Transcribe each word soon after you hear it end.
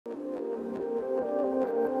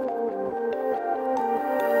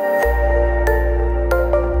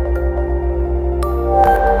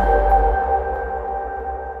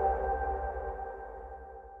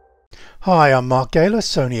Hi, I'm Mark Gaylor,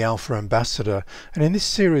 Sony Alpha Ambassador, and in this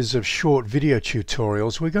series of short video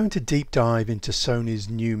tutorials we're going to deep dive into Sony's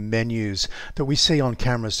new menus that we see on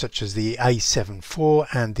cameras such as the A7 IV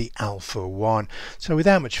and the Alpha 1. So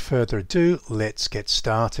without much further ado, let's get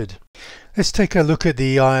started. Let's take a look at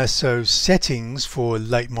the ISO settings for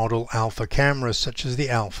late model alpha cameras such as the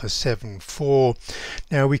Alpha 7 IV.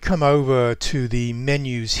 Now we come over to the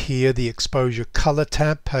menus here, the exposure color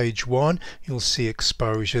tab, page 1, you'll see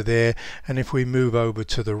exposure there, and if we move over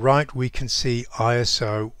to the right we can see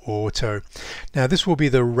ISO Auto. Now this will be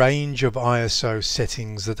the range of ISO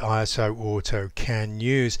settings that ISO Auto can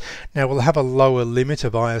use. Now we'll have a lower limit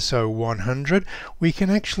of ISO 100. We can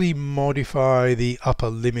actually modify the upper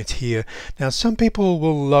limit here. Now some people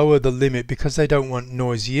will lower the limit because they don't want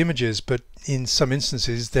noisy images, but in some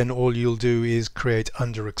instances then all you'll do is create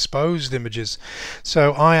underexposed images.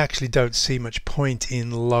 So I actually don't see much point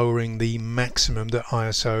in lowering the maximum that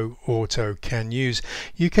ISO Auto can use.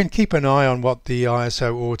 You can keep an eye on what the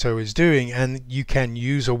ISO Auto is doing, and you can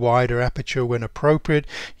use a wider aperture when appropriate,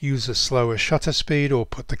 use a slower shutter speed, or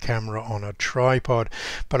put the camera on a tripod,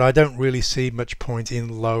 but I don't really see much point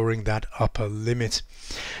in lowering that upper limit.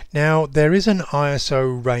 Now there is an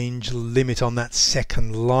ISO range limit on that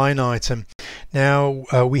second line item. Now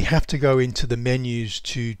we have to go into the menus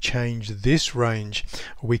to change this range.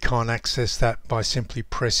 We can't access that by simply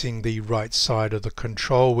pressing the right side of the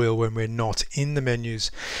control wheel when we're not in the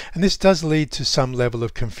menus, and this does lead to some level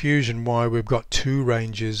of confusion why we've got two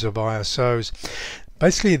ranges of ISOs.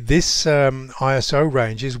 Basically this ISO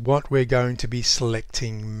range is what we're going to be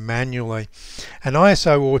selecting manually, and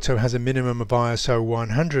ISO Auto has a minimum of ISO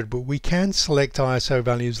 100, but we can select ISO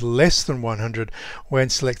values less than 100 when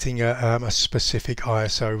selecting a specific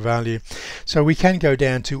ISO value. So we can go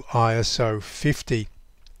down to ISO 50.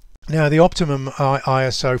 Now the optimum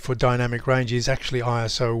ISO for dynamic range is actually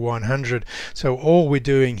ISO 100, so all we're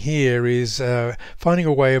doing here is finding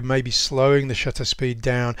a way of maybe slowing the shutter speed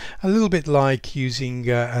down a little bit, like using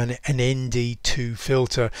an ND2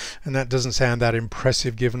 filter, and that doesn't sound that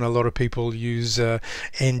impressive given a lot of people use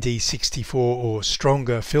ND64 or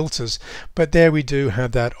stronger filters, but there we do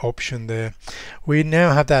have that option there. We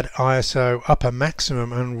now have that ISO upper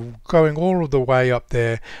maximum and going all the way up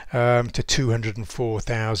there to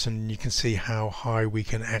 204,000. You can see how high we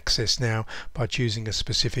can access now by choosing a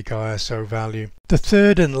specific ISO value. The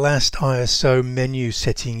third and last ISO menu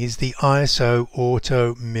setting is the ISO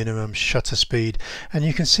Auto minimum shutter speed, and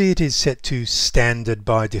you can see it is set to standard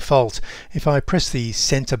by default. If I press the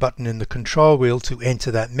center button in the control wheel to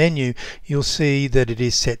enter that menu, you'll see that it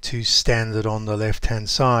is set to standard on the left hand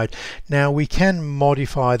side. Now we can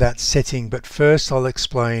modify that setting, but first I'll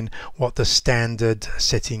explain what the standard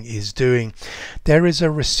setting is doing. There is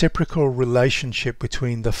a reciprocal relationship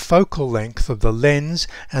between the focal length of the lens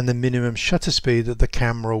and the minimum shutter speed that the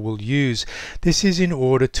camera will use. This is in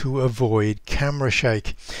order to avoid camera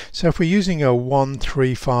shake. So if we're using a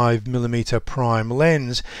 135mm prime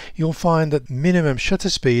lens, you'll find that minimum shutter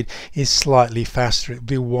speed is slightly faster. It'll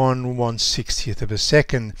be 1/160th of a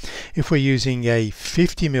second. If we're using a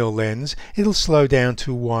 50mm lens, it'll slow down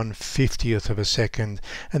to 1/50th of a second,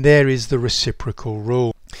 and there is the reciprocal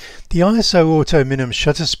rule. The ISO Auto minimum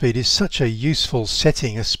shutter speed is such a useful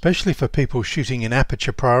setting, especially for people shooting in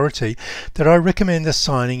aperture priority, that I recommend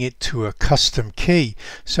assigning it to a custom key.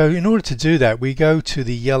 So in order to do that, we go to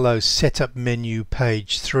the yellow setup menu,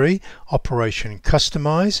 page 3, Operation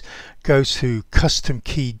Customize, go to Custom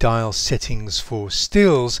Key Dial Settings for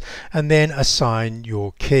Stills, and then assign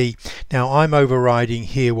your key. Now I'm overriding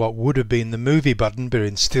here what would have been the movie button, but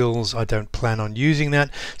in stills I don't plan on using that,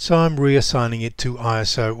 so I'm reassigning it to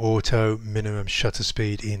ISO Auto minimum shutter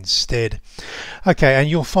speed instead. Okay, and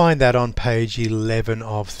you'll find that on page 11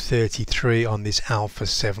 of 33 on this Alpha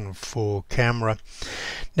 7 IV camera.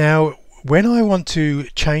 Now when I want to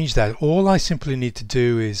change that, all I simply need to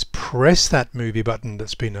do is press that movie button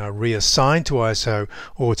that's been reassigned to ISO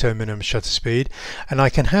Auto minimum shutter speed, and I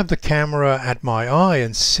can have the camera at my eye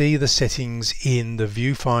and see the settings in the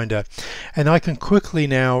viewfinder, and I can quickly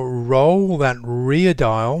now roll that rear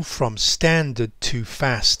dial from standard to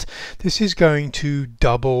fast. This is going to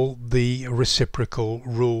double the reciprocal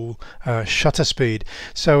rule shutter speed.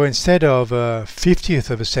 So instead of a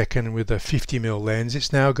 50th of a second with a 50mm lens,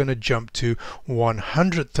 it's now going to jump to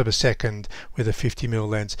 100th of a second with a 50mm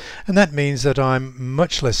lens, and that means that I'm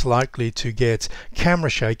much less likely to get camera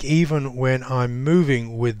shake even when I'm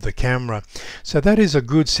moving with the camera. So that is a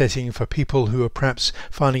good setting for people who are perhaps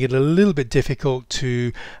finding it a little bit difficult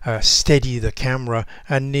to steady the camera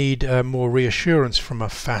and need more reassurance from a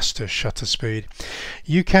faster shutter speed.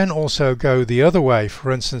 You can also go the other way.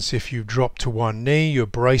 For instance, if you drop to one knee, you're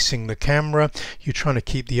bracing the camera, you're trying to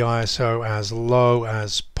keep the ISO as low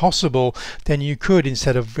as possible, then you could,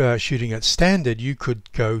 instead of shooting at standard, you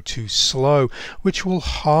could go to slow, which will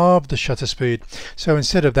halve the shutter speed. So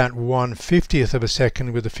instead of that 1/50th of a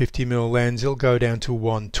second with a 50mm lens, it'll go down to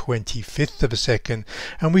 1/25th of a second,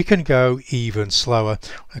 and we can go even slower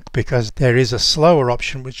because there is a slower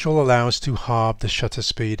option which will allow us to halve the shutter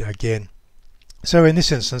speed again. So in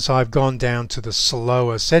this instance, I've gone down to the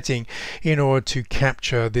slower setting in order to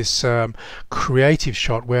capture this creative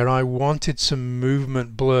shot where I wanted some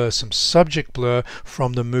movement blur, some subject blur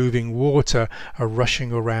from the moving water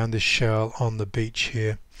rushing around the shell on the beach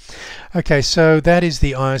here. Okay, so that is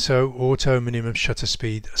the ISO auto minimum shutter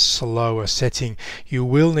speed slower setting. You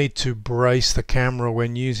will need to brace the camera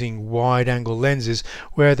when using wide angle lenses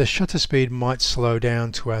where the shutter speed might slow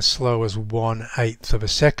down to as slow as 1/8 of a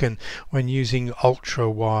second when using ultra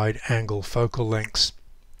wide angle focal lengths.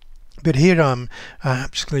 But here I'm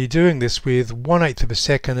actually doing this with 1/8 of a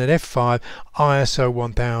second at f5 ISO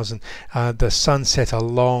 1000. The sun set a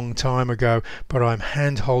long time ago, but I'm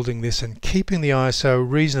hand holding this and keeping the ISO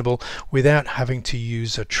reasonable without having to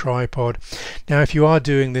use a tripod. Now if you are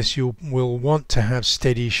doing this, you will want to have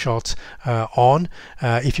steady shot on.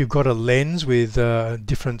 If you've got a lens with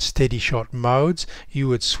different steady shot modes, you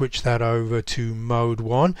would switch that over to mode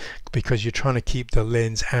 1 because you're trying to keep the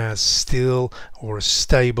lens as still or as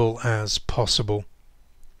stable as possible.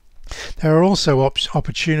 There are also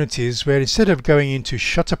opportunities where instead of going into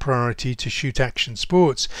shutter priority to shoot action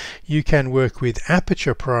sports, you can work with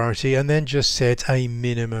aperture priority and then just set a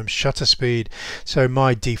minimum shutter speed. So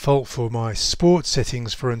my default for my sports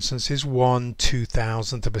settings, for instance, is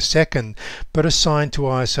 1/2000th of a second, but assigned to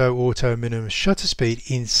ISO auto minimum shutter speed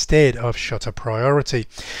instead of shutter priority.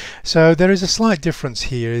 So there is a slight difference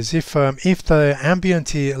here, is if the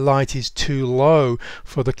ambient light is too low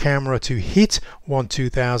for the camera to hit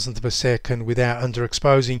 1/2000th of a second without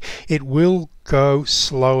underexposing, it will go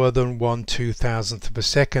slower than 1/2000th of a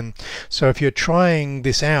second. So if you're trying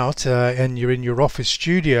this out and you're in your office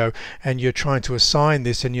studio and you're trying to assign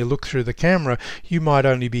this and you look through the camera, you might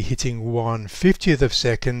only be hitting 1/50th of a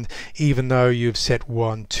second even though you've set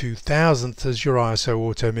 1/2000th as your ISO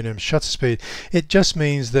auto minimum shutter speed. It just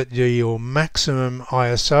means that your maximum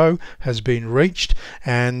ISO has been reached,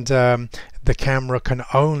 and the camera can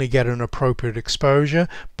only get an appropriate exposure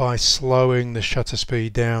by slowing the shutter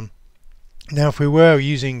speed down. Now if we were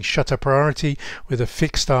using shutter priority with a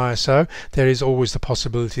fixed ISO, there is always the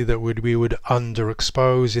possibility that we would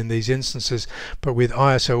underexpose in these instances, but with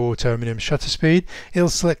ISO auto minimum shutter speed, it'll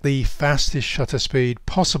select the fastest shutter speed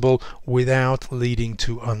possible without leading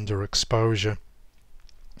to underexposure.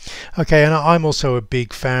 Okay, and I'm also a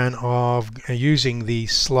big fan of using the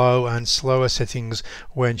slow and slower settings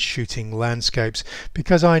when shooting landscapes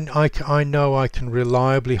because I know I can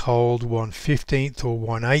reliably hold 1/15th or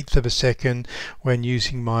 1/8th of a second when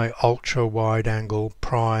using my ultra wide angle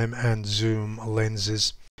prime and zoom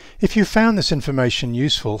lenses. If you found this information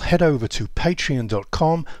useful, head over to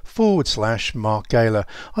patreon.com/Mark Gaylor.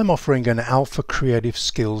 I'm offering an Alpha Creative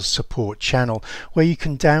Skills support channel where you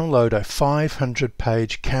can download a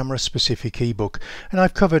 500-page camera-specific ebook, and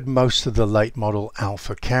I've covered most of the late model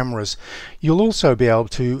Alpha cameras. You'll also be able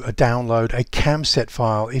to download a camset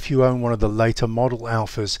file if you own one of the later model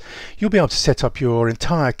Alphas. You'll be able to set up your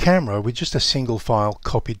entire camera with just a single file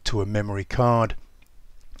copied to a memory card.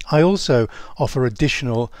 I also offer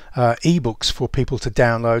additional ebooks for people to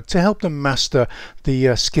download to help them master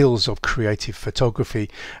the skills of creative photography,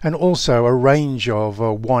 and also a range of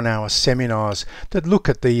 1-hour seminars that look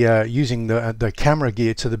at the using the camera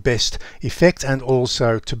gear to the best effect and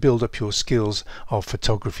also to build up your skills of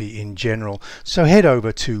photography in general. So head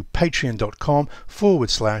over to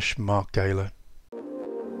patreon.com/Mark Gaylor.